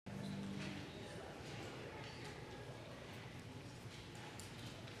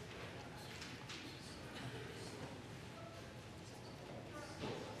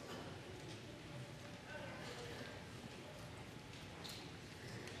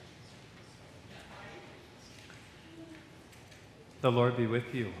The Lord be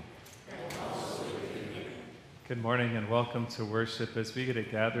with you. Good morning and welcome to worship as we get to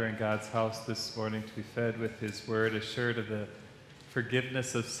gather in God's house this morning to be fed with His word, assured of the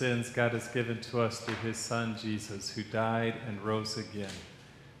forgiveness of sins God has given to us through His Son, Jesus, who died and rose again.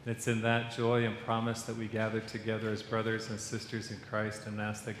 And it's in that joy and promise that we gather together as brothers and sisters in Christ and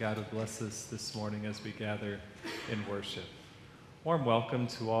ask that God would bless us this morning as we gather in worship. Warm welcome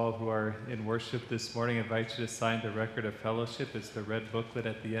to all who are in worship this morning. I invite you to sign the record of fellowship. It's the red booklet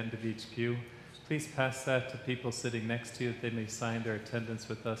at the end of each pew. Please pass that to people sitting next to you that they may sign their attendance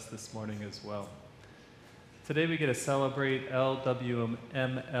with us this morning as well. Today we get to celebrate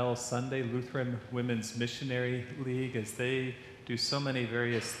LWML Sunday, Lutheran Women's Missionary League, as they do so many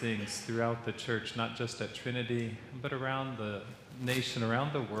various things throughout the church, not just at Trinity, but around the nation,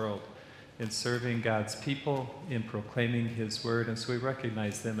 around the world, in serving God's people, in proclaiming His word. And so we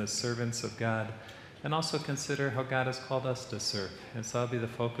recognize them as servants of God and also consider how God has called us to serve. And so that'll be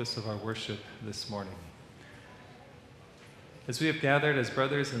the focus of our worship this morning. As we have gathered as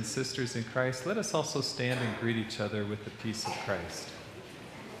brothers and sisters in Christ, let us also stand and greet each other with the peace of Christ.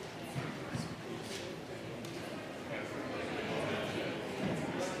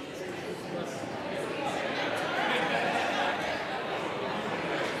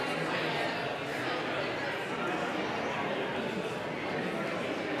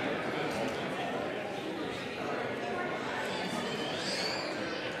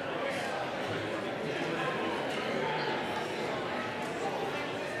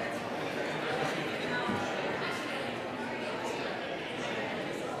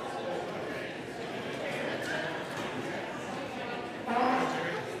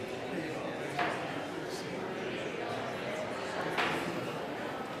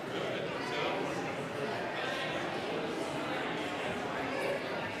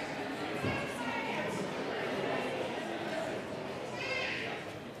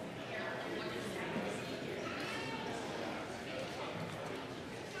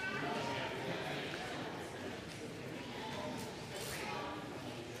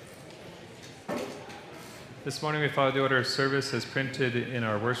 This morning we follow the order of service as printed in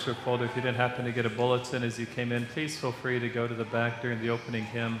our worship folder. If you didn't happen to get a bulletin as you came in, please feel free to go to the back during the opening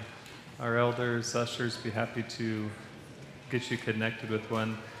hymn. Our elders, ushers, be happy to get you connected with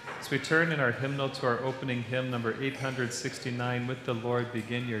one. As we turn in our hymnal to our opening hymn, number 869, With the Lord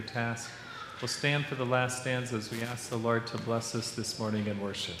Begin Your Task, we'll stand for the last stanza as we ask the Lord to bless us this morning in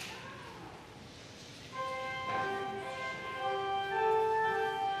worship.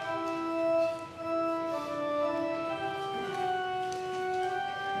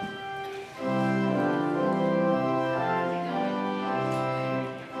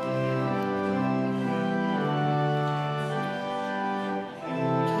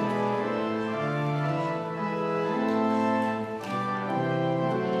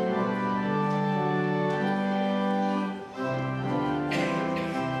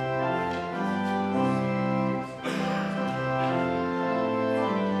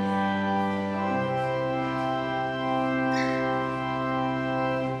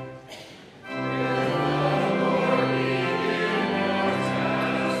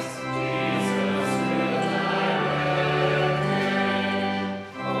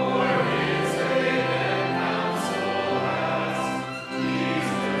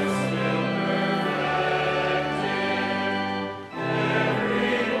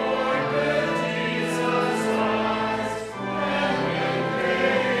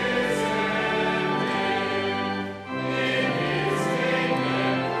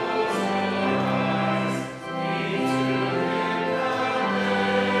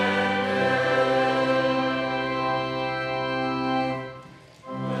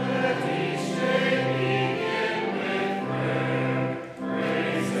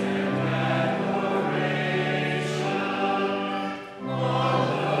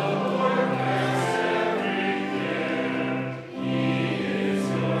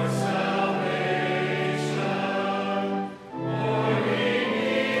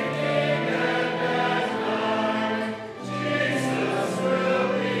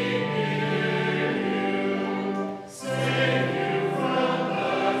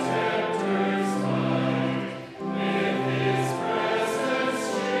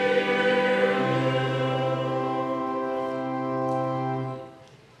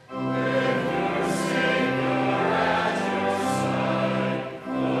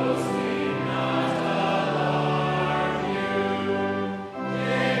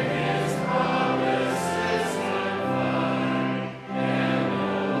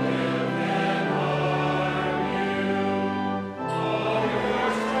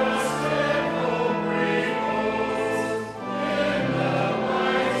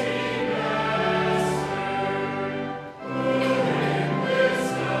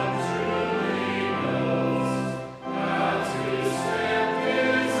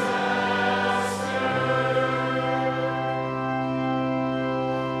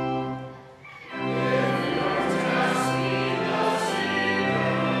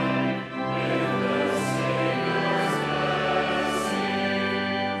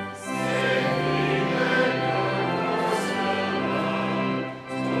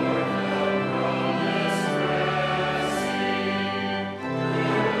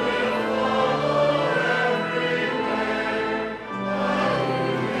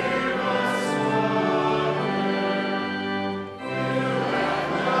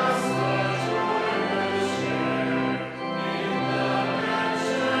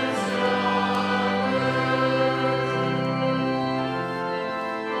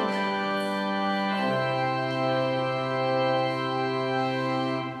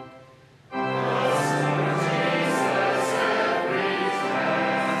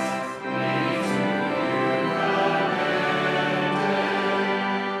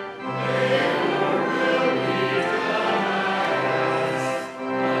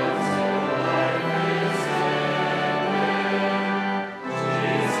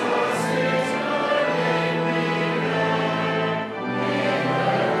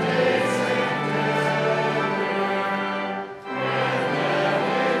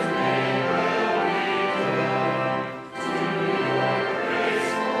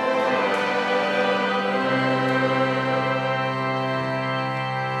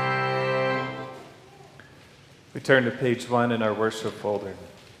 We turn to page 1 in our worship folder.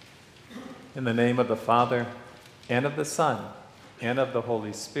 In the name of the Father, and of the Son, and of the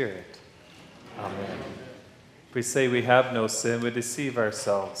Holy Spirit. Amen. If we say we have no sin, we deceive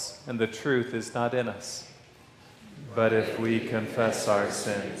ourselves, and the truth is not in us. But if we confess our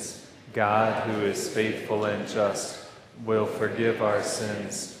sins, God, who is faithful and just, will forgive our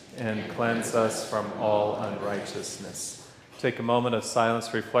sins and cleanse us from all unrighteousness. Take a moment of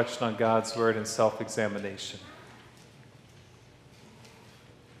silence, reflection on God's word, and self-examination.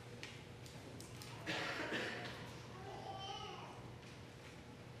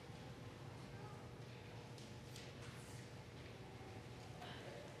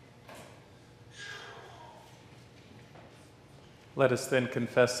 Let us then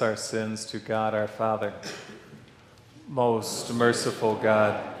confess our sins to God our Father. Most merciful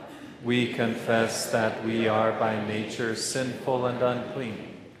God, we confess that we are by nature sinful and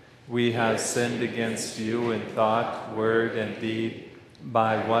unclean. We have sinned against you in thought, word, and deed,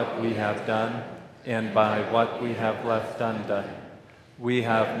 by what we have done and by what we have left undone. We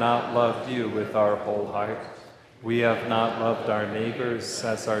have not loved you with our whole heart. We have not loved our neighbors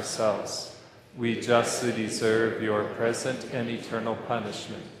as ourselves. We justly deserve your present and eternal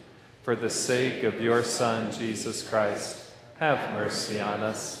punishment. For the sake of your Son, Jesus Christ, have mercy on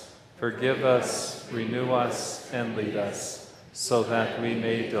us, forgive us, renew us, and lead us, so that we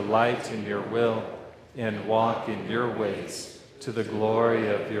may delight in your will and walk in your ways, to the glory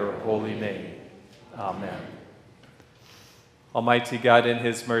of your holy name. Amen. Almighty God, in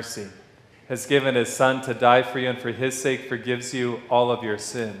his mercy, has given his Son to die for you, and for his sake forgives you all of your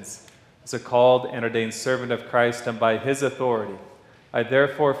sins. As a called and ordained servant of Christ, and by his authority, I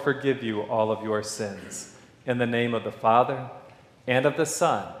therefore forgive you all of your sins. In the name of the Father, and of the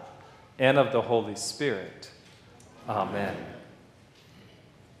Son, and of the Holy Spirit. Amen.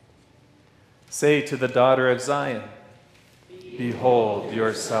 Say to the daughter of Zion, behold,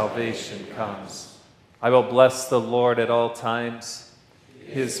 your salvation comes. I will bless the Lord at all times.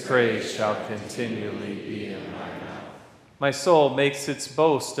 His praise shall continually be in my mouth. My soul makes its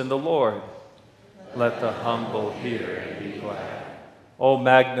boast in the Lord. Let the humble hear and be glad. O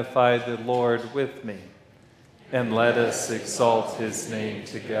magnify the Lord with me, and let us exalt his name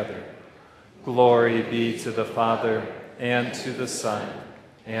together. Glory be to the Father, and to the Son,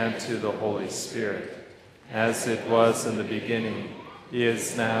 and to the Holy Spirit, as it was in the beginning,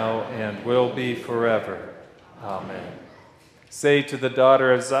 is now, and will be forever. Amen. Say to the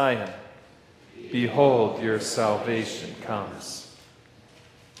daughter of Zion, behold, your salvation comes.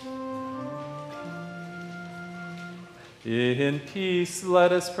 In peace,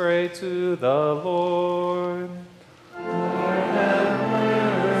 let us pray to the Lord. Lord, have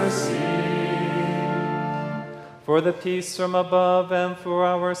mercy. For the peace from above and for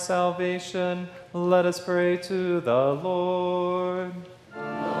our salvation, let us pray to the Lord.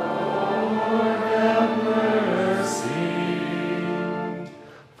 Lord, have mercy.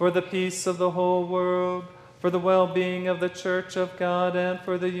 For the peace of the whole world, for the well-being of the Church of God, and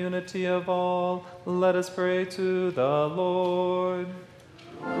for the unity of all, let us pray to the Lord.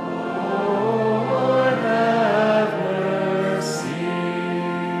 Lord, have mercy.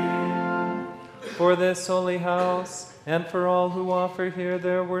 For this holy house, and for all who offer here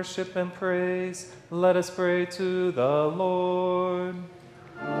their worship and praise, let us pray to the Lord.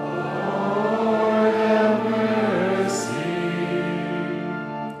 Lord, have mercy.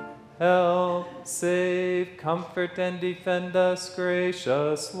 Help, save, comfort, and defend us,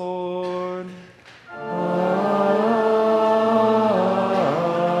 gracious Lord. Amen.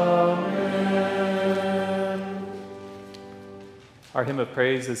 Our hymn of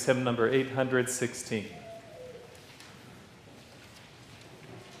praise is hymn number 816.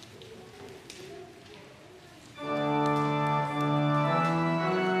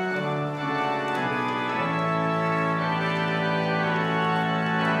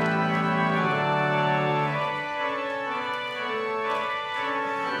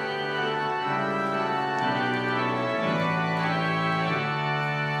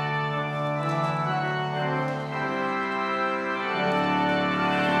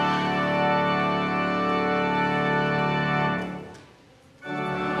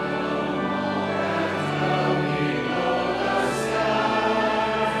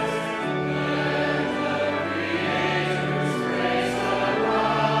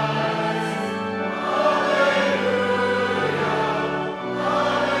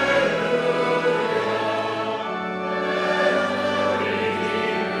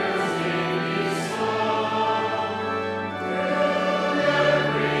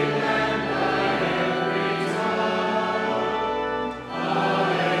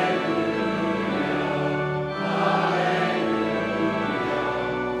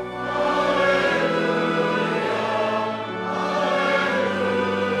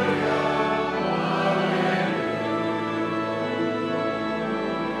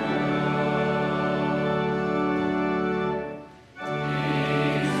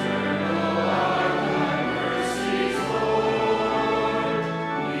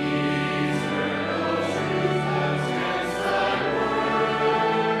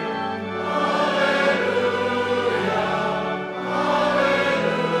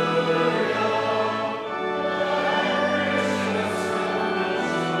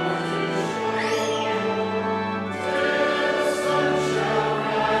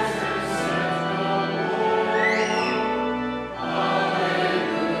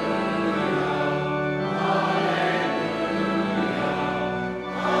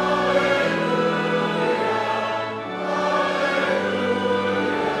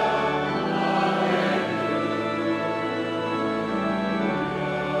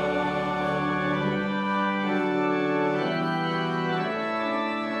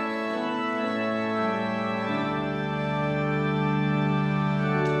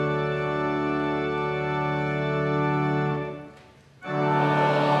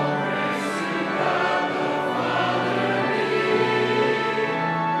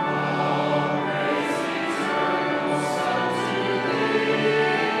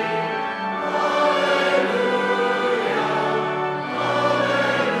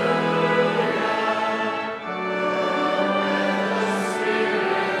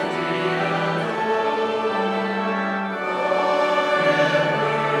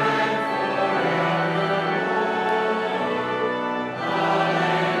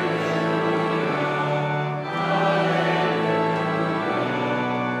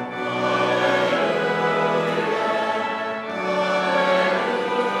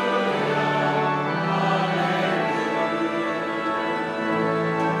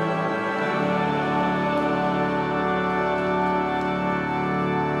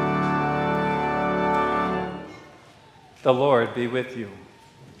 The Lord be with you.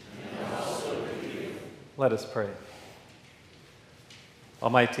 And also with you. Let us pray.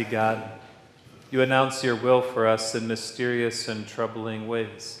 Almighty God, you announce your will for us in mysterious and troubling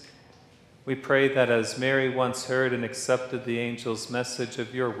ways. We pray that as Mary once heard and accepted the angel's message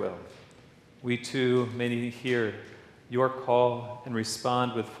of your will, we too may hear your call and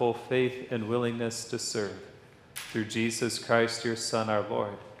respond with full faith and willingness to serve. Through Jesus Christ, your Son, our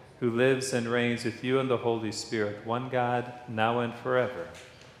Lord, who lives and reigns with you in the Holy Spirit, one God, now and forever.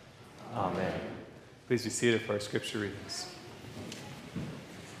 Amen. Please be seated for our scripture readings.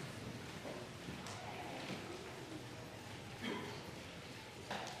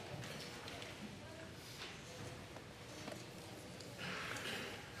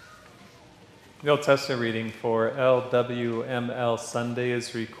 The Old Testament reading for LWML Sunday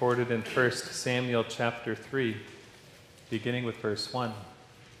is recorded in 1 Samuel chapter 3, beginning with verse 1.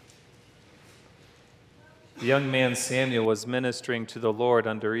 The young man Samuel was ministering to the Lord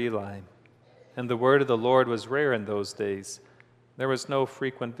under Eli, and the word of the Lord was rare in those days. There was no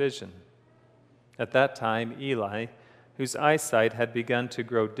frequent vision. At that time, Eli, whose eyesight had begun to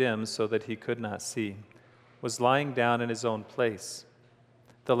grow dim so that he could not see, was lying down in his own place.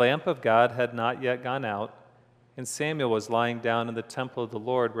 The lamp of God had not yet gone out, and Samuel was lying down in the temple of the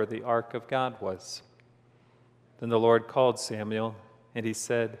Lord where the ark of God was. Then the Lord called Samuel, and he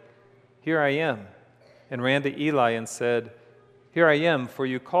said, "Here I am," and ran to Eli and said, "Here I am, for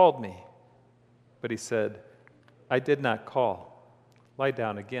you called me." But he said, "I did not call. Lie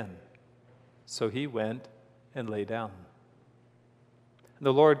down again." So he went and lay down. And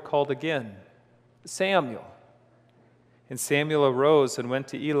the Lord called again, "Samuel." And Samuel arose and went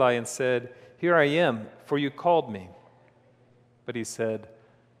to Eli and said, "Here I am, for you called me." But he said,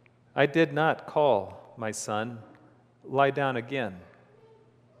 "I did not call, my son. Lie down again."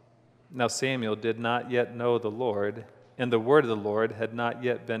 Now Samuel did not yet know the Lord, and the word of the Lord had not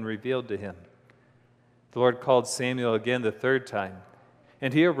yet been revealed to him. The Lord called Samuel again the third time,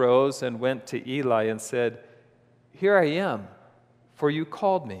 and he arose and went to Eli and said, "Here I am, for you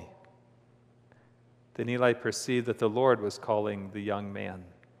called me." Then Eli perceived that the Lord was calling the young man.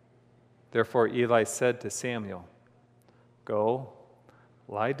 Therefore Eli said to Samuel, "Go,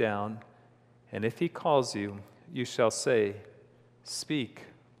 lie down, and if he calls you, you shall say, 'Speak,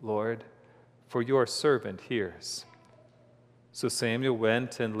 Lord, for your servant hears.'" So Samuel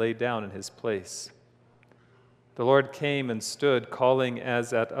went and lay down in his place. The Lord came and stood, calling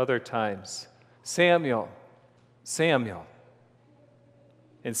as at other times, "Samuel, Samuel."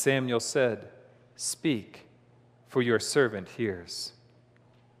 And Samuel said, "Speak, for your servant hears."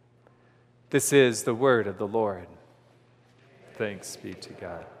 This is the word of the Lord. Thanks be to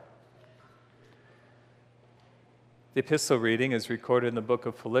God. The epistle reading is recorded in the book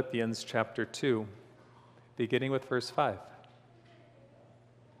of Philippians, chapter 2, beginning with verse 5.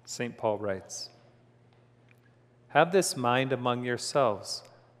 St. Paul writes, "Have this mind among yourselves,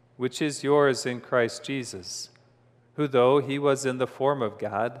 which is yours in Christ Jesus, who, though he was in the form of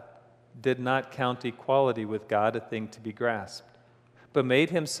God, did not count equality with God a thing to be grasped, but made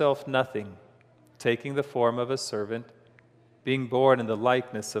himself nothing, taking the form of a servant, being born in the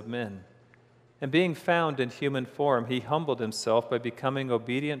likeness of men. And being found in human form, he humbled himself by becoming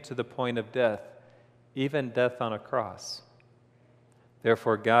obedient to the point of death, even death on a cross.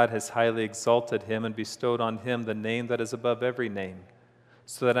 Therefore God has highly exalted him and bestowed on him the name that is above every name,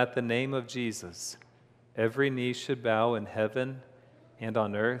 so that at the name of Jesus every knee should bow in heaven and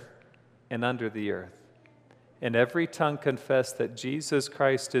on earth and under the earth, and every tongue confess that Jesus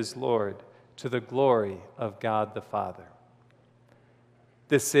Christ is Lord, to the glory of God the Father."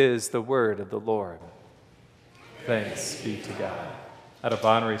 This is the word of the Lord. Thanks be to God. Out of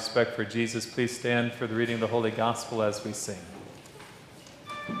honor and respect for Jesus, please stand for the reading of the Holy Gospel as we sing.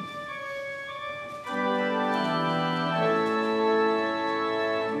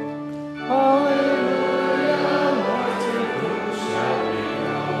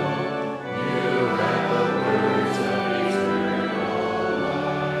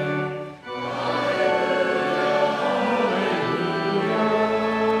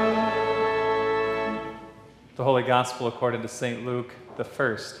 The Holy Gospel according to St. Luke, the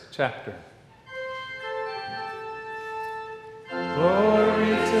first chapter.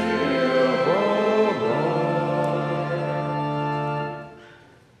 Glory to you, O Lord.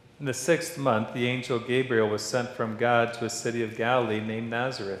 In the 6th month, the angel Gabriel was sent from God to a city of Galilee named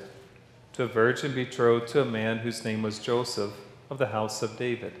Nazareth, to a virgin betrothed to a man whose name was Joseph, of the house of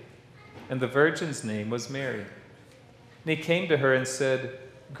David. And the virgin's name was Mary. And he came to her and said,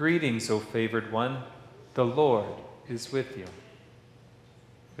 "Greetings, O favored one, the Lord is with you."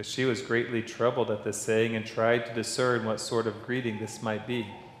 But she was greatly troubled at this saying and tried to discern what sort of greeting this might be.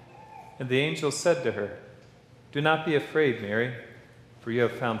 And the angel said to her, "Do not be afraid, Mary, for you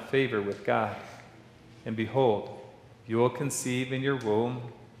have found favor with God. And behold, you will conceive in your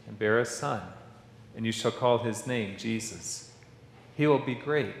womb and bear a son, and you shall call his name Jesus. He will be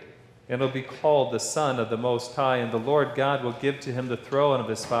great, and will be called the Son of the Most High, and the Lord God will give to him the throne of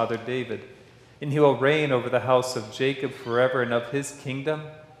his father David. And he will reign over the house of Jacob forever, and of his kingdom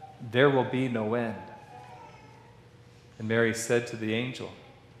there will be no end." And Mary said to the angel,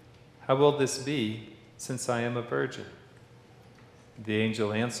 "How will this be, since I am a virgin?" The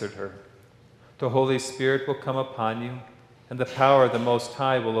angel answered her, "The Holy Spirit will come upon you, and the power of the Most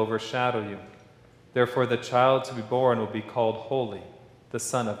High will overshadow you. Therefore the child to be born will be called Holy, the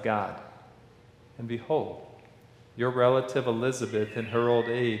Son of God. And behold, your relative Elizabeth in her old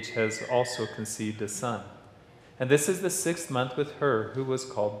age has also conceived a son. And this is the 6th month with her who was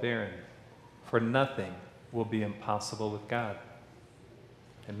called barren, for nothing will be impossible with God."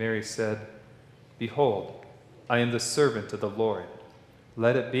 And Mary said, "Behold, I am the servant of the Lord.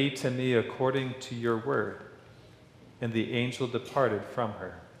 Let it be to me according to your word." And the angel departed from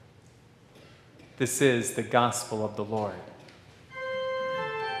her. This is the gospel of the Lord.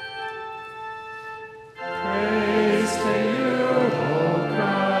 Praise to you, O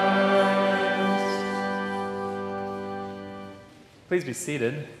Christ. Please be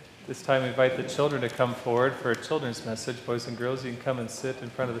seated. This time we invite the children to come forward for a children's message. Boys and girls, you can come and sit in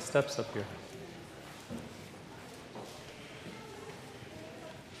front of the steps up here.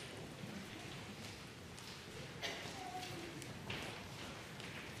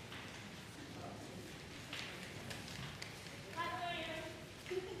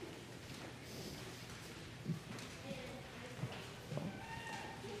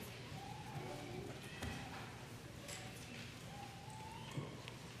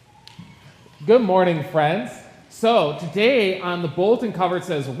 Good morning, friends. So today on the bulletin cover it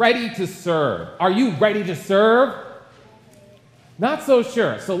says, "Ready to serve." Are you ready to serve? Not so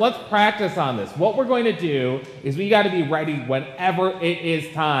sure. So let's practice on this. What we're going to do is we got to be ready whenever it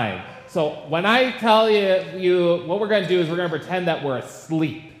is time. So when I tell you what we're going to do is we're going to pretend that we're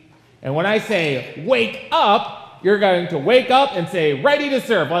asleep. And when I say, "Wake up," you're going to wake up and say, "Ready to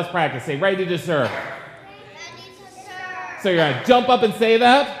serve." Let's practice. Say, "Ready to serve." Ready to serve. So you're going to jump up and say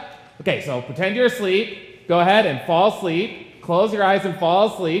that? Okay, so pretend you're asleep. Go ahead and fall asleep. Close your eyes and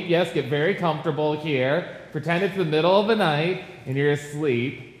fall asleep. Yes, get very comfortable here. Pretend it's the middle of the night and you're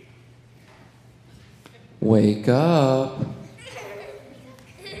asleep. Wake up.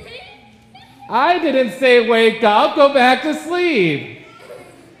 I didn't say wake up. Go back to sleep.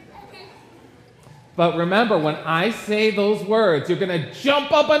 But remember, when I say those words, you're going to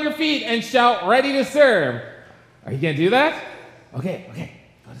jump up on your feet and shout, "Ready to serve." Are you going to do that? Okay.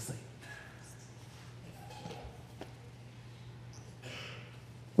 Go to sleep.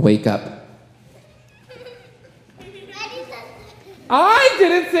 Wake up. I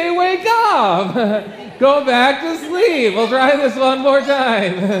didn't say wake up. Go back to sleep. We'll try this one more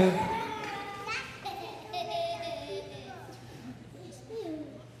time.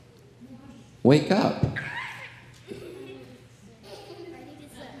 Wake up.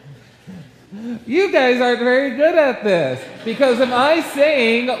 You guys aren't very good at this. Because am I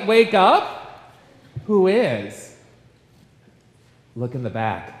saying wake up? Who is? Look in the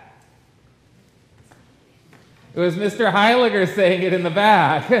back. It was Mr. Heiliger saying it in the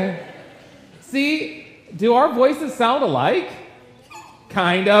back. See, do our voices sound alike?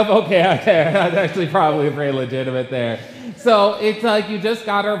 Kind of. Okay. That's actually probably very legitimate there. So it's like you just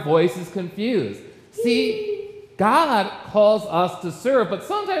got our voices confused. See, God calls us to serve, but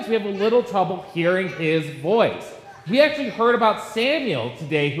sometimes we have a little trouble hearing his voice. We actually heard about Samuel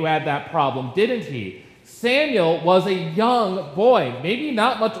today who had that problem, didn't he? Samuel was a young boy, maybe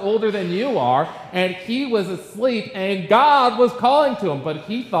not much older than you are, and he was asleep, and God was calling to him, but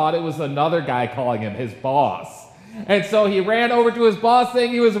he thought it was another guy calling him, his boss. And so he ran over to his boss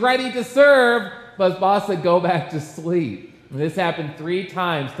saying he was ready to serve, but his boss said, "Go back to sleep." And this happened 3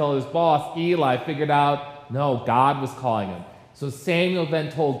 times till his boss, Eli, figured out, no, God was calling him. So Samuel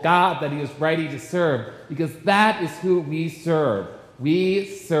then told God that he was ready to serve, because that is who we serve. We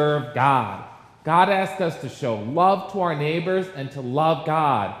serve God. God asked us to show love to our neighbors and to love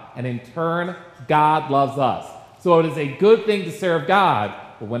God. And in turn, God loves us. So it is a good thing to serve God.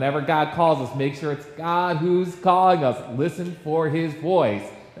 But whenever God calls us, make sure it's God who's calling us. Listen for his voice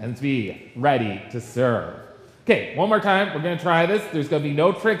and be ready to serve. Okay, one more time. We're going to try this. There's going to be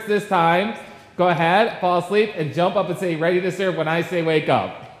no tricks this time. Go ahead, fall asleep, and jump up and say, "Ready to serve," when I say wake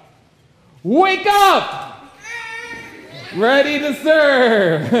up. Wake up! Ready to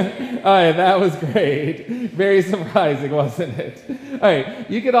serve. All right, that was great. Very surprising, wasn't it? All right,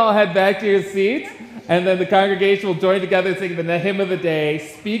 you can all head back to your seats, and then the congregation will join together singing the hymn of the day,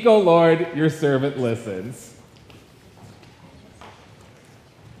 Speak, O Lord, your servant listens.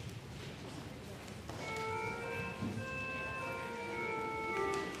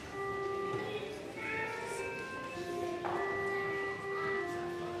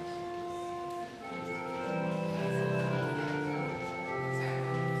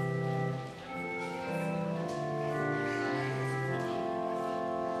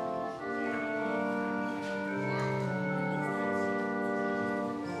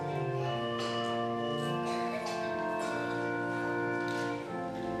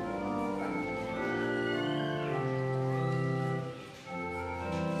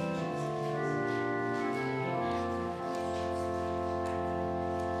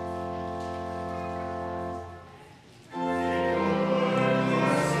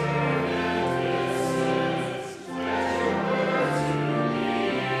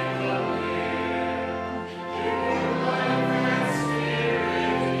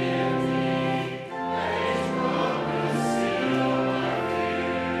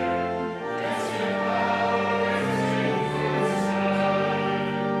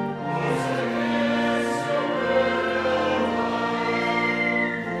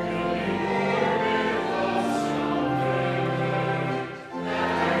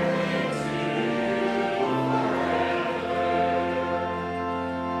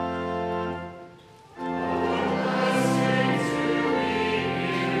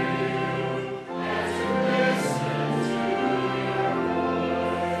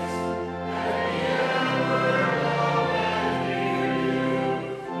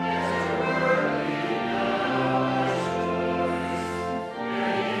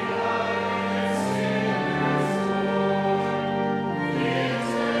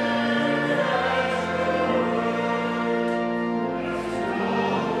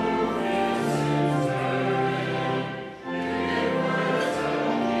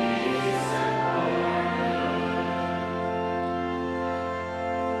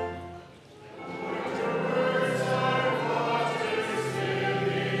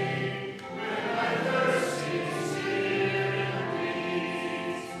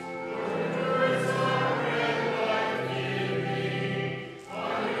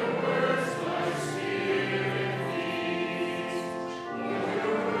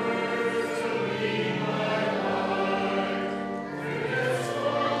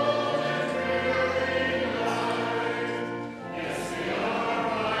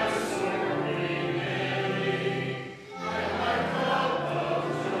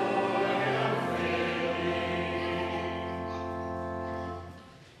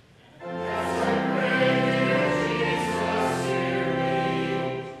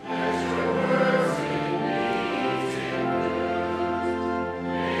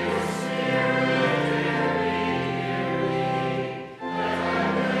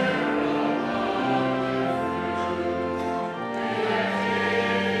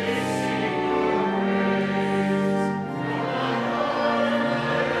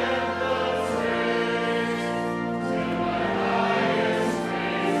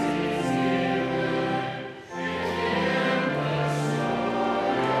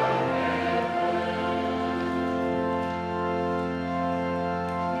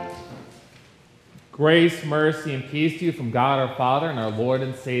 Grace, mercy, and peace to you from God our Father and our Lord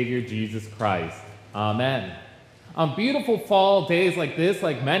and Savior, Jesus Christ. Amen. On beautiful fall days like this,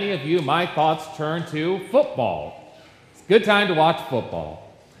 like many of you, my thoughts turn to football. It's a good time to watch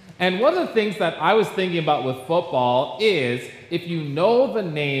football. And one of the things that I was thinking about with football is, if you know the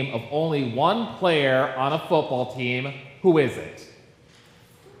name of only one player on a football team, who is it?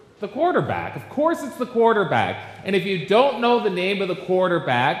 The quarterback. Of course it's the quarterback. And if you don't know the name of the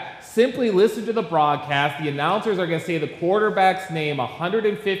quarterback, simply listen to the broadcast. The announcers are going to say the quarterback's name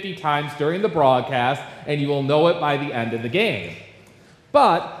 150 times during the broadcast, and you will know it by the end of the game.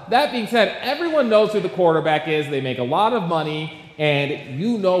 But that being said, everyone knows who the quarterback is. They make a lot of money, and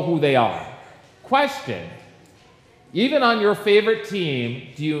you know who they are. Question: even on your favorite team,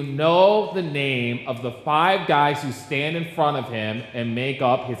 do you know the name of the 5 guys who stand in front of him and make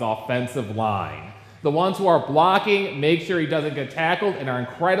up his offensive line? The ones who are blocking, make sure he doesn't get tackled, and are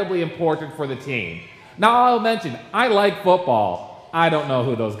incredibly important for the team. Now I'll mention, I like football. I don't know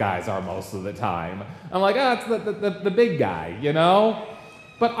who those guys are most of the time. I'm like, oh, it's the big guy, you know?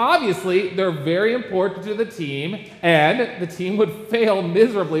 But obviously, they're very important to the team, and the team would fail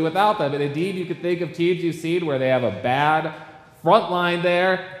miserably without them. And indeed, you could think of teams you've seen where they have a bad front line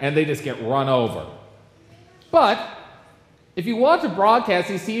there, and they just get run over. But If you watch a broadcast,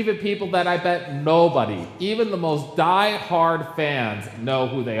 you see even people that I bet nobody, even the most die-hard fans, know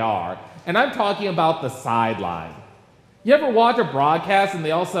who they are. And I'm talking about the sideline. You ever watch a broadcast and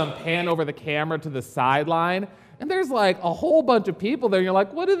they all of a sudden pan over the camera to the sideline? And there's like a whole bunch of people there, and you're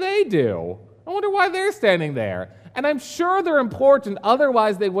like, what do they do? I wonder why they're standing there. And I'm sure they're important,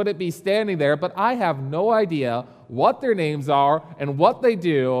 otherwise they wouldn't be standing there, but I have no idea what their names are and what they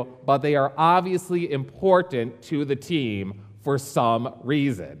do, but they are obviously important to the team for some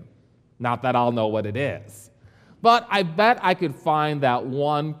reason. Not that I'll know what it is. But I bet I could find that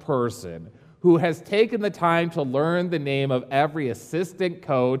one person who has taken the time to learn the name of every assistant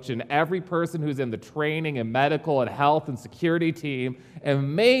coach and every person who's in the training and medical and health and security team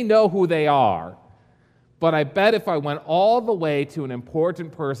and may know who they are. But I bet if I went all the way to an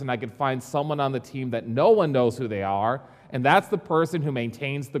important person, I could find someone on the team that no one knows who they are, and that's the person who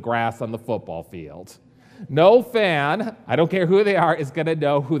maintains the grass on the football field. No fan, I don't care who they are, is going to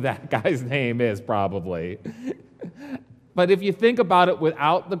know who that guy's name is, probably. But if you think about it,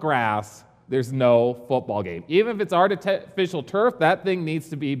 without the grass, there's no football game. Even if it's artificial turf, that thing needs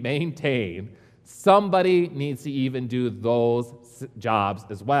to be maintained. Somebody needs to even do those jobs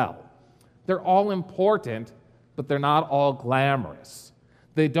as well. They're all important, but they're not all glamorous.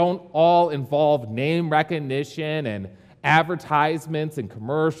 They don't all involve name recognition and advertisements and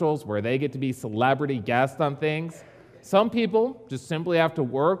commercials where they get to be celebrity guests on things. Some people just simply have to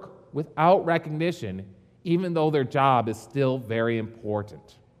work without recognition, even though their job is still very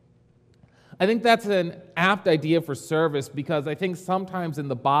important. I think that's an apt idea for service because I think sometimes in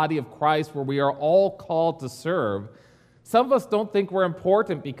the body of Christ where we are all called to serve, some of us don't think we're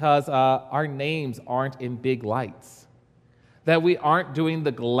important because our names aren't in big lights, that we aren't doing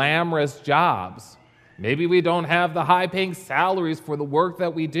the glamorous jobs. Maybe we don't have the high-paying salaries for the work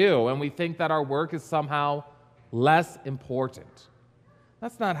that we do, and we think that our work is somehow less important.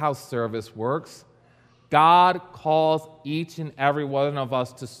 That's not how service works. God calls each and every one of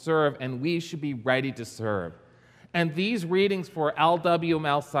us to serve, and we should be ready to serve. And these readings for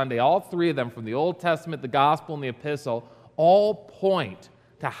LWML Sunday, all three of them from the Old Testament, the Gospel, and the Epistle, all point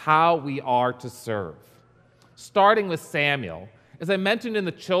to how we are to serve. Starting with Samuel. As I mentioned in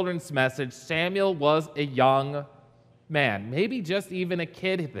the children's message, Samuel was a young man, maybe just even a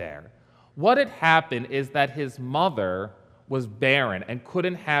kid there. What had happened is that his mother was barren and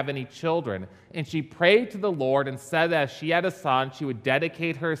couldn't have any children. And she prayed to the Lord and said that if she had a son, she would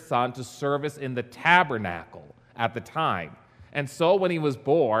dedicate her son to service in the tabernacle at the time. And so when he was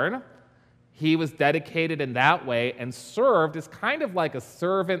born, he was dedicated in that way and served as kind of like a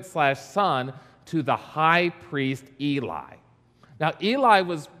servant/son to the high priest Eli. Now, Eli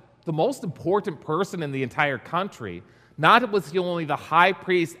was the most important person in the entire country. Not was he only the high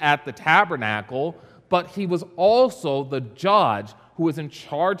priest at the tabernacle, but he was also the judge who was in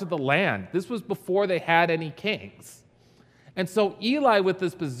charge of the land. This was before they had any kings. And so Eli, with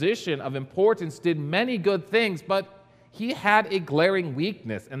this position of importance, did many good things, but he had a glaring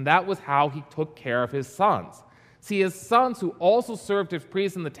weakness, and that was how he took care of his sons. See, his sons, who also served as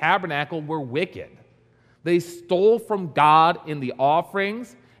priests in the tabernacle, were wicked. They stole from God in the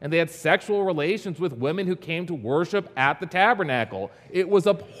offerings, and they had sexual relations with women who came to worship at the tabernacle. It was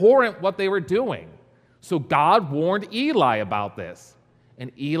abhorrent what they were doing. So God warned Eli about this,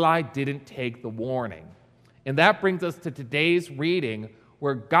 and Eli didn't take the warning. And that brings us to today's reading,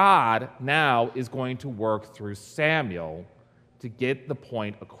 where God now is going to work through Samuel to get the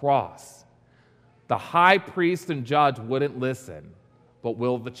point across. The high priest and judge wouldn't listen, but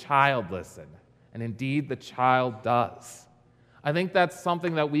will the child listen? And indeed, the child does. I think that's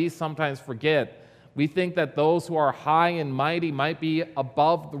something that we sometimes forget. We think that those who are high and mighty might be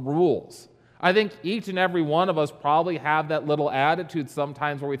above the rules. I think each and every one of us probably have that little attitude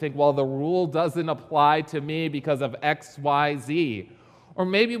sometimes where we think, well, the rule doesn't apply to me because of X, Y, Z. Or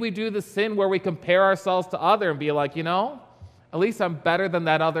maybe we do the sin where we compare ourselves to others and be like, at least I'm better than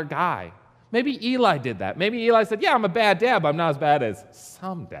that other guy. Maybe Eli did that. Maybe Eli said, yeah, I'm a bad dad, but I'm not as bad as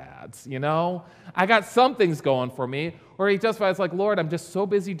some dads, I got some things going for me. Or he justifies like, Lord, I'm just so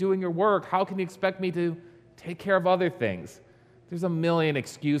busy doing your work. How can you expect me to take care of other things? There's a million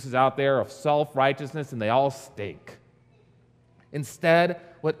excuses out there of self-righteousness, and they all stink. Instead,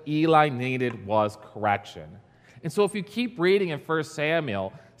 what Eli needed was correction. And so if you keep reading in 1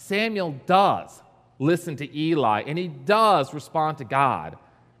 Samuel, Samuel does listen to Eli, and he does respond to God.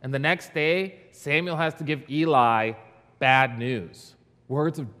 And the next day, Samuel has to give Eli bad news,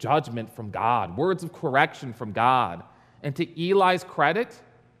 words of judgment from God, words of correction from God. And to Eli's credit,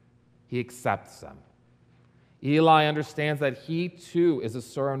 he accepts them. Eli understands that he too is a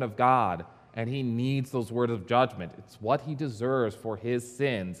servant of God, and he needs those words of judgment. It's what he deserves for his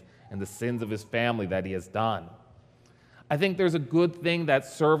sins and the sins of his family that he has done. I think there's a good thing that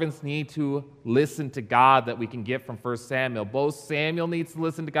servants need to listen to God that we can get from 1 Samuel. Both Samuel needs to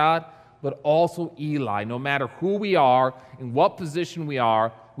listen to God, but also Eli. No matter who we are, in what position we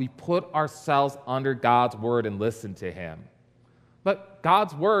are, we put ourselves under God's word and listen to him. But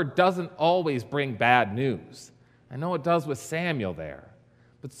God's word doesn't always bring bad news. I know it does with Samuel there.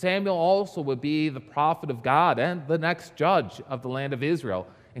 But Samuel also would be the prophet of God and the next judge of the land of Israel.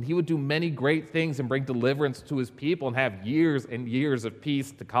 And he would do many great things and bring deliverance to his people and have years and years of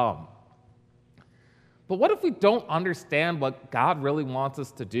peace to come. But what if we don't understand what God really wants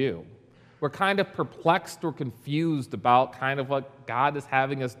us to do? We're kind of perplexed or confused about kind of what God is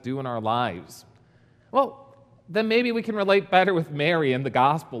having us do in our lives. Well, then maybe we can relate better with Mary in the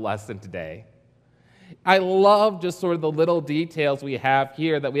gospel lesson today. I love just sort of the little details we have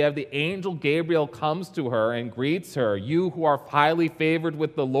here, that we have the angel Gabriel comes to her and greets her. You who are highly favored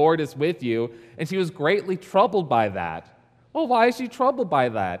with the Lord is with you. And she was greatly troubled by that. Well, why is she troubled by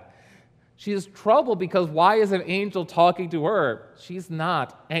that? She is troubled because why is an angel talking to her? She's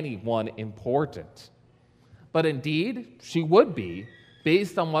not anyone important. But indeed, she would be,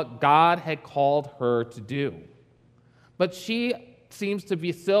 based on what God had called her to do. But she seems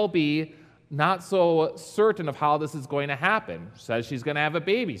to still be not so certain of how this is going to happen. She says she's going to have a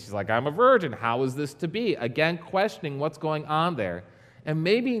baby. She's like, I'm a virgin. How is this to be? Again, questioning what's going on there. And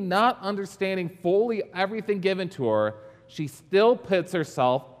maybe not understanding fully everything given to her, she still puts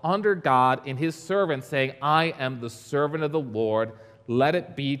herself under God in his servant, saying, I am the servant of the Lord. Let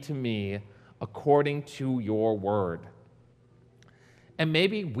it be to me according to your word. And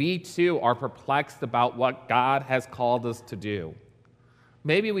maybe we too are perplexed about what God has called us to do.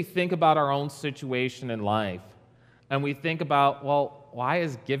 Maybe we think about our own situation in life, and we think about, well, why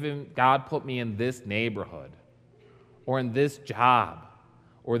has God put me in this neighborhood, or in this job,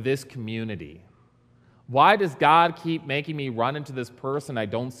 or this community? Why does God keep making me run into this person I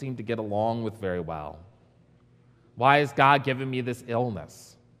don't seem to get along with very well? Why has God given me this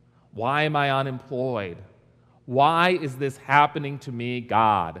illness? Why am I unemployed? Why is this happening to me,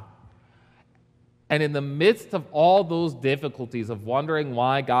 God? And in the midst of all those difficulties of wondering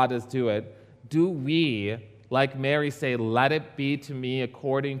why God does do it, do we, like Mary, say, let it be to me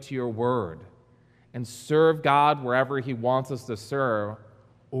according to your word, and serve God wherever he wants us to serve?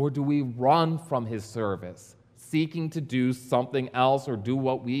 Or do we run from his service, seeking to do something else or do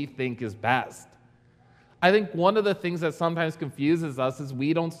what we think is best? I think one of the things that sometimes confuses us is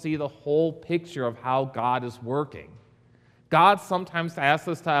we don't see the whole picture of how God is working. God sometimes asks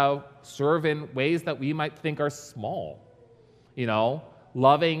us to serve in ways that we might think are small.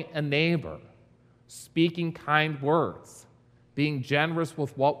 Loving a neighbor, speaking kind words, being generous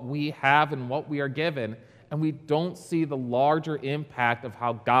with what we have and what we are given, and we don't see the larger impact of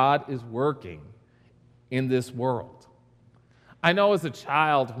how God is working in this world. I know as a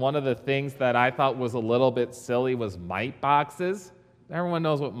child, one of the things that I thought was a little bit silly was mite boxes. Everyone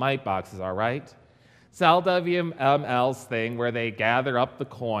knows what mite boxes are, right? It's LWML's thing where they gather up the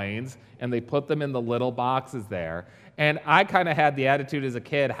coins and they put them in the little boxes there. And I kind of had the attitude as a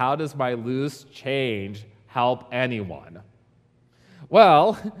kid, how does my loose change help anyone?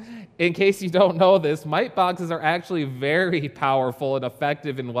 Well, in case you don't know this, mite boxes are actually very powerful and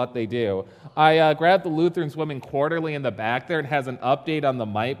effective in what they do. I grabbed the Lutheran Women Quarterly in the back there. It has an update on the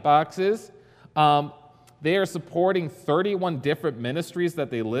mite boxes. They are supporting 31 different ministries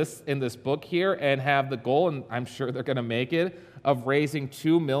that they list in this book here and have the goal, and I'm sure they're going to make it, of raising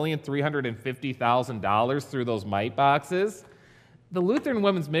 $2,350,000 through those mite boxes. The Lutheran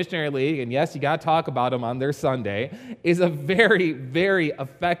Women's Missionary League, and yes, you got to talk about them on their Sunday, is a very, very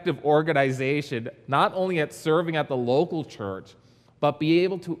effective organization, not only at serving at the local church, but be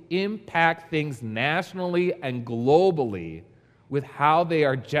able to impact things nationally and globally with how they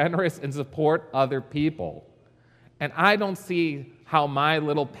are generous and support other people. And I don't see how my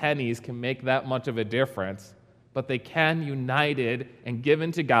little pennies can make that much of a difference, but they can, united and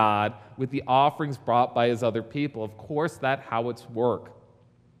given to God with the offerings brought by his other people. Of course, that's how it's work.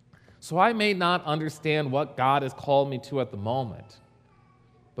 So I may not understand what God has called me to at the moment,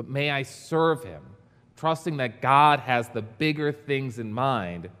 but may I serve him, trusting that God has the bigger things in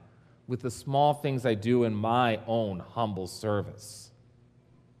mind with the small things I do in my own humble service.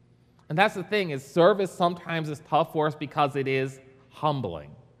 And that's the thing, is service sometimes is tough for us because it is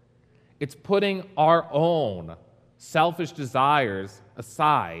humbling. It's putting our own selfish desires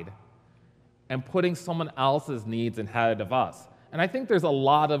aside and putting someone else's needs ahead of us. And I think there's a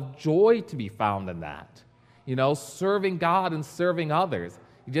lot of joy to be found in that. Serving God and serving others.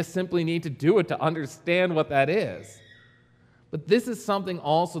 You just simply need to do it to understand what that is. But this is something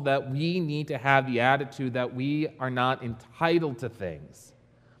also that we need to have the attitude that we are not entitled to things,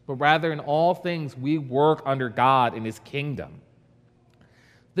 but rather in all things we work under God in His kingdom.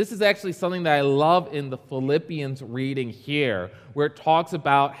 This is actually something that I love in the Philippians reading here, where it talks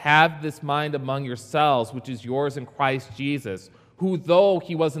about have this mind among yourselves, which is yours in Christ Jesus, who though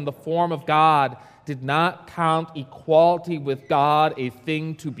He was in the form of God, did not count equality with God a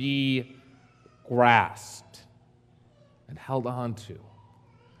thing to be grasped and held on to.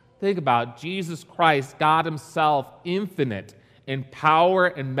 Think about Jesus Christ, God Himself, infinite in power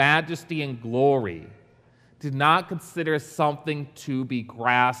and majesty and glory, did not consider something to be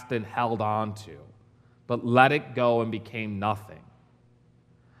grasped and held on to, but let it go and became nothing.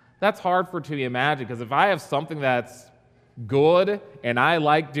 That's hard for to imagine, because if I have something that's good and I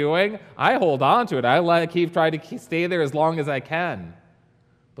like doing, I hold on to it. I keep trying to stay there as long as I can.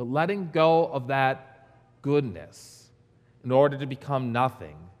 But letting go of that goodness in order to become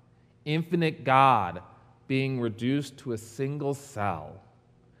nothing, infinite God being reduced to a single cell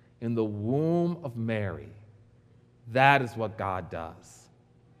in the womb of Mary, that is what God does.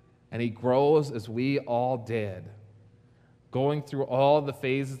 And He grows as we all did, going through all the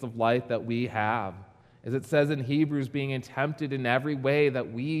phases of life that we have. As it says in Hebrews, being tempted in every way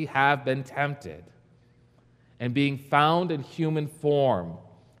that we have been tempted. And being found in human form,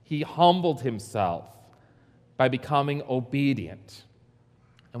 He humbled Himself by becoming obedient.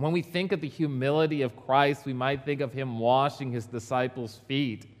 And when we think of the humility of Christ, we might think of Him washing His disciples'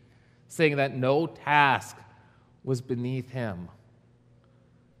 feet, saying that no task was beneath Him.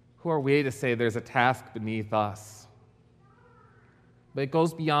 Who are we to say there's a task beneath us? But it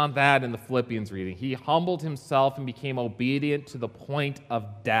goes beyond that in the Philippians reading. He humbled Himself and became obedient to the point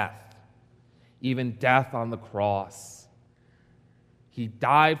of death, even death on the cross. He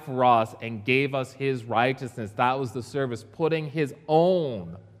died for us and gave us His righteousness. That was the service, putting His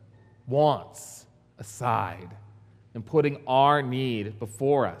own wants aside and putting our need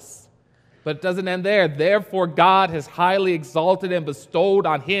before us. But it doesn't end there. Therefore, God has highly exalted and bestowed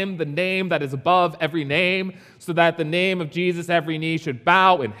on Him the name that is above every name, so that the name of Jesus every knee should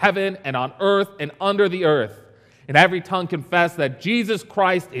bow in heaven and on earth and under the earth, and every tongue confess that Jesus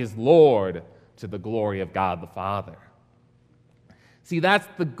Christ is Lord, to the glory of God the Father. See, that's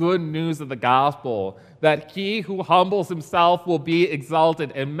the good news of the gospel, that He who humbles Himself will be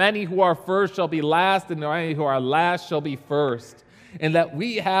exalted, and many who are first shall be last, and many who are last shall be first, and that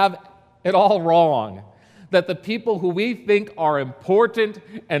we have it all wrong. That the people who we think are important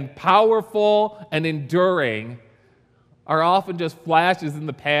and powerful and enduring are often just flashes in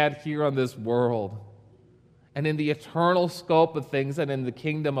the pan here on this world. And in the eternal scope of things and in the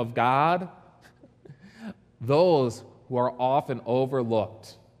kingdom of God, those who are often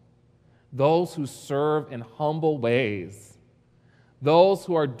overlooked, those who serve in humble ways, those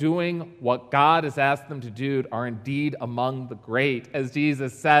who are doing what God has asked them to do are indeed among the great. As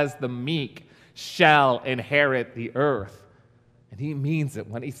Jesus says, the meek shall inherit the earth. And He means it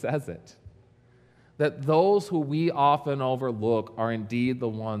when He says it. That those who we often overlook are indeed the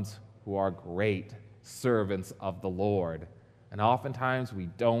ones who are great servants of the Lord. And oftentimes we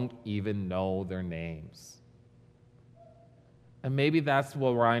don't even know their names. And maybe that's the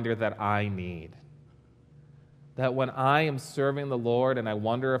reminder that I need. That when I am serving the Lord and I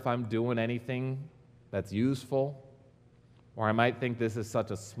wonder if I'm doing anything that's useful, or I might think this is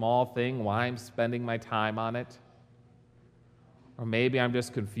such a small thing, why I'm spending my time on it, or maybe I'm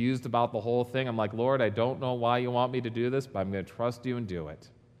just confused about the whole thing. I'm like, Lord, I don't know why you want me to do this, but I'm going to trust you and do it.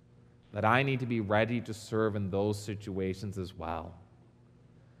 That I need to be ready to serve in those situations as well.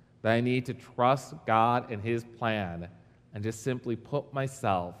 That I need to trust God and His plan and just simply put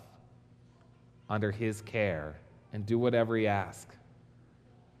myself under His care and do whatever He asks.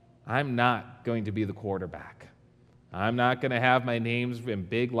 I'm not going to be the quarterback. I'm not going to have my names in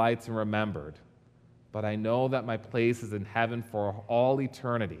big lights and remembered. But I know that my place is in heaven for all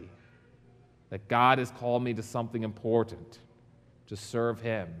eternity. That God has called me to something important, to serve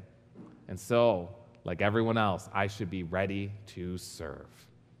Him. And so, like everyone else, I should be ready to serve.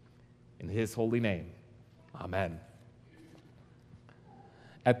 In His holy name, amen.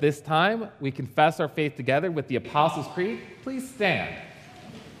 At this time, we confess our faith together with the Apostles' Creed. Please stand.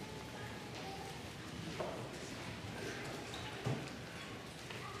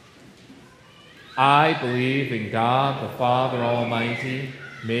 I believe in God, the Father Almighty,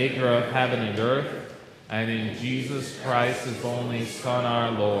 maker of heaven and earth, and in Jesus Christ, His only Son,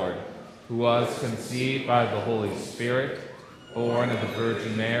 our Lord, who was conceived by the Holy Spirit, born of the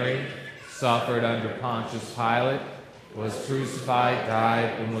Virgin Mary, suffered under Pontius Pilate, was crucified,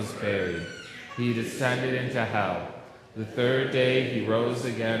 died, and was buried. He descended into hell. The third day he rose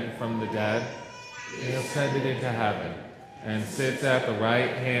again from the dead. He ascended into heaven and sits at the right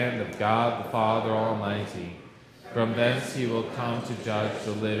hand of God the Father Almighty. From thence he will come to judge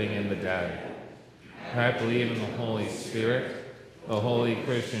the living and the dead. I believe in the Holy Spirit, the holy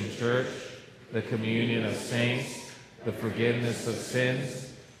Christian Church, the communion of saints, the forgiveness of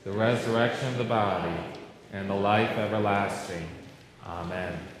sins, the resurrection of the body, and the life everlasting.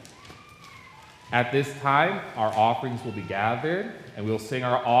 Amen. At this time, our offerings will be gathered, and we'll sing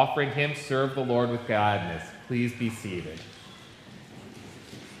our offering hymn, Serve the Lord with Gladness. Please be seated.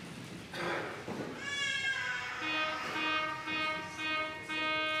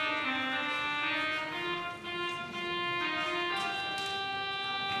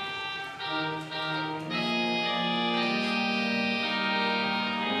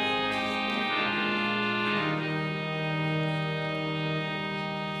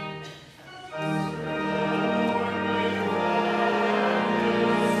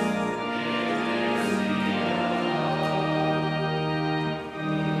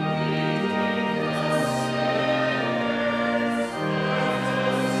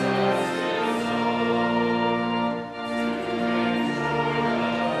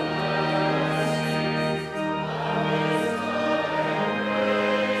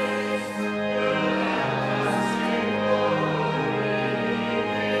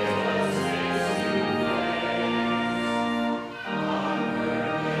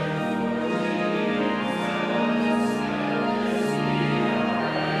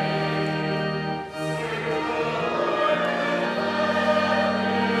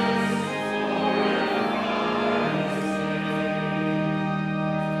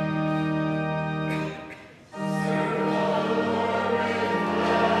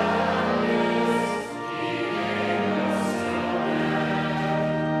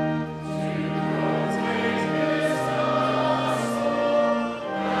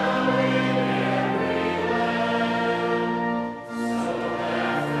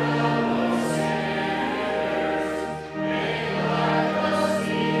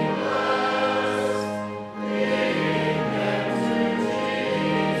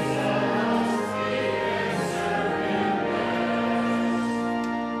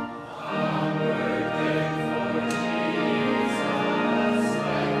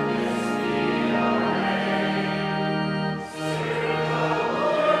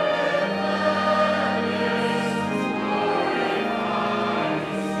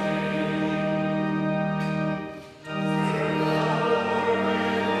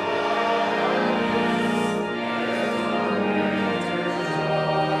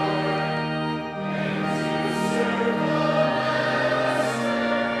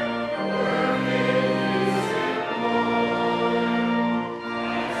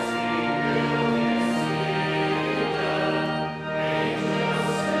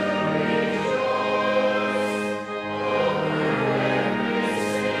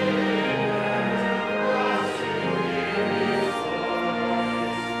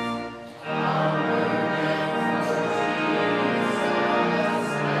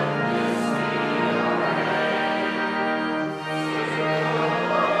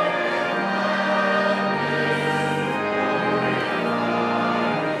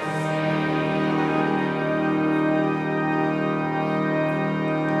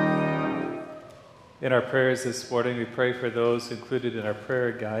 In our prayers this morning, we pray for those included in our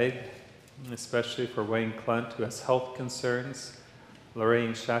prayer guide, especially for Wayne Clunt, who has health concerns,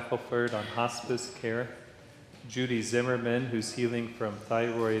 Lorraine Shackelford on hospice care, Judy Zimmerman, who's healing from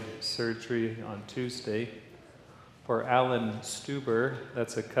thyroid surgery on Tuesday, for Alan Stuber,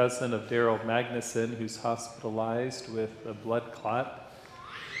 that's a cousin of Daryl Magnuson, who's hospitalized with a blood clot,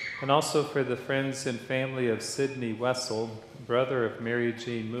 and also for the friends and family of Sidney Wessel, brother of Mary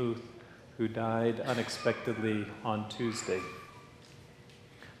Jane Muth, who died unexpectedly on Tuesday.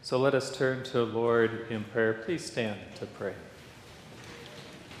 So let us turn to the Lord in prayer. Please stand to pray.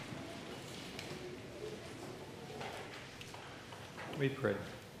 We pray.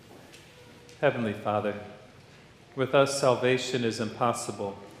 Heavenly Father, with us salvation is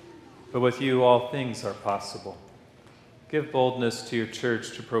impossible, but with you all things are possible. Give boldness to your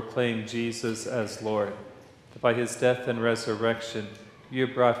church to proclaim Jesus as Lord, that by his death and resurrection you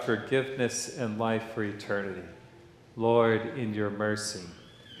have brought forgiveness and life for eternity. Lord, in your mercy,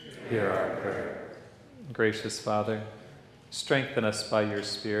 hear our prayer. Gracious Father, strengthen us by your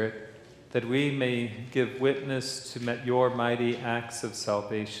Spirit, that we may give witness to your mighty acts of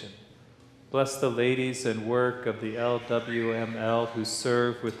salvation. Bless the ladies and work of the LWML who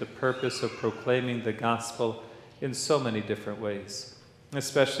serve with the purpose of proclaiming the gospel in so many different ways,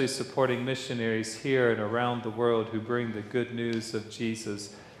 especially supporting missionaries here and around the world who bring the good news of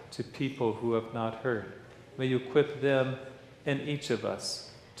Jesus to people who have not heard. May you equip them and each of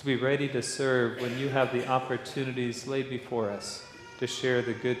us to be ready to serve when you have the opportunities laid before us to share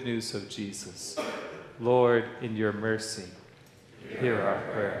the good news of Jesus. Lord, in your mercy, hear our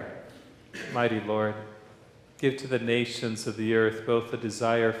prayer. Mighty Lord, give to the nations of the earth both the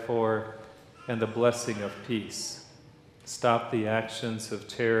desire for and the blessing of peace. Stop the actions of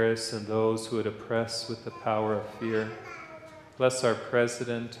terrorists and those who would oppress with the power of fear. Bless our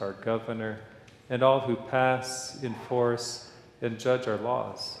president, our governor, and all who pass, enforce, and judge our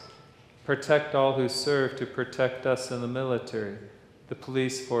laws. Protect all who serve to protect us in the military, the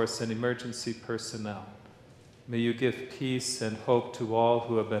police force, and emergency personnel. May you give peace and hope to all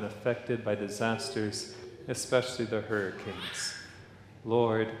who have been affected by disasters, especially the hurricanes.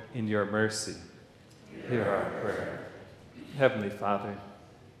 Lord, in your mercy, hear our prayer. Heavenly Father,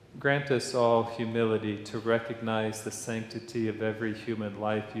 grant us all humility to recognize the sanctity of every human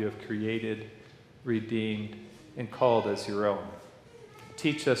life you have created, redeemed, and called as your own.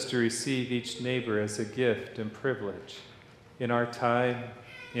 Teach us to receive each neighbor as a gift and privilege in our time,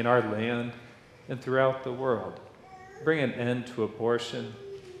 in our land, and throughout the world. Bring an end to abortion,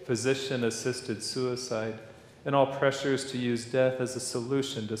 physician-assisted suicide, and all pressures to use death as a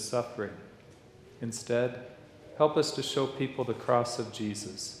solution to suffering. Instead, help us to show people the cross of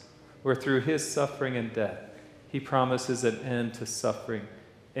Jesus, where through his suffering and death, he promises an end to suffering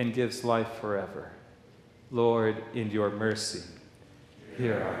and gives life forever. Lord, in your mercy,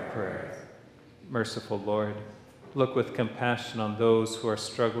 hear our prayer. Merciful Lord, look with compassion on those who are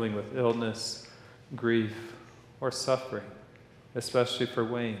struggling with illness, grief, or suffering, especially for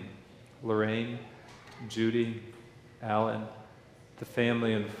Wayne, Lorraine, Judy, Alan, the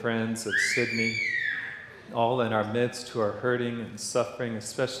family and friends of Sydney, all in our midst who are hurting and suffering,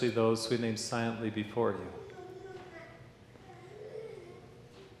 especially those we name silently before you.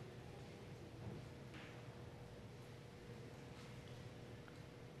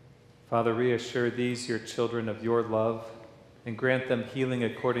 Father, reassure these your children of your love and grant them healing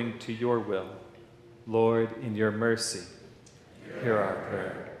according to your will. Lord, in your mercy, hear our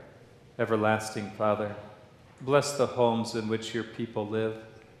prayer. Everlasting Father, bless the homes in which your people live.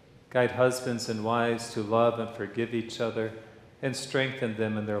 Guide husbands and wives to love and forgive each other and strengthen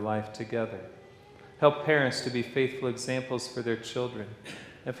them in their life together. Help parents to be faithful examples for their children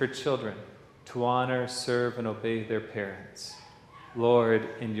and for children to honor, serve, and obey their parents. Lord,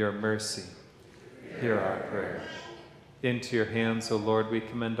 in your mercy, hear our prayer. Into your hands, O Lord, we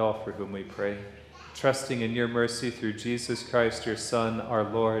commend all for whom we pray, trusting in your mercy through Jesus Christ, your Son, our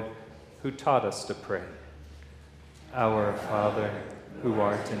Lord, who taught us to pray. Our Father, who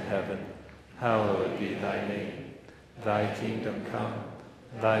art in heaven, hallowed be thy name. Thy kingdom come,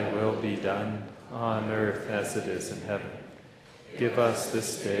 thy will be done, on earth as it is in heaven. Give us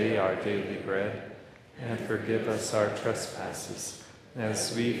this day our daily bread, and forgive us our trespasses,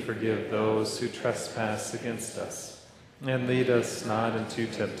 as we forgive those who trespass against us. And lead us not into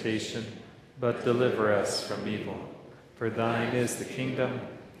temptation, but deliver us from evil. For thine is the kingdom,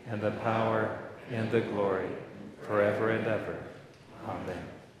 and the power, and the glory, forever and ever. Amen.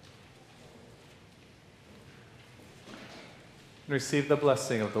 Receive the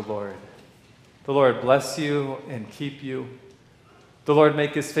blessing of the Lord. The Lord bless you and keep you. The Lord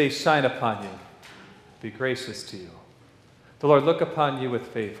make his face shine upon you, be gracious to you. The Lord look upon you with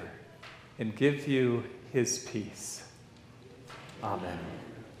favor and give you his peace. Amen.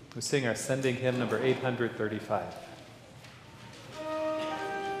 We sing our sending hymn number 835.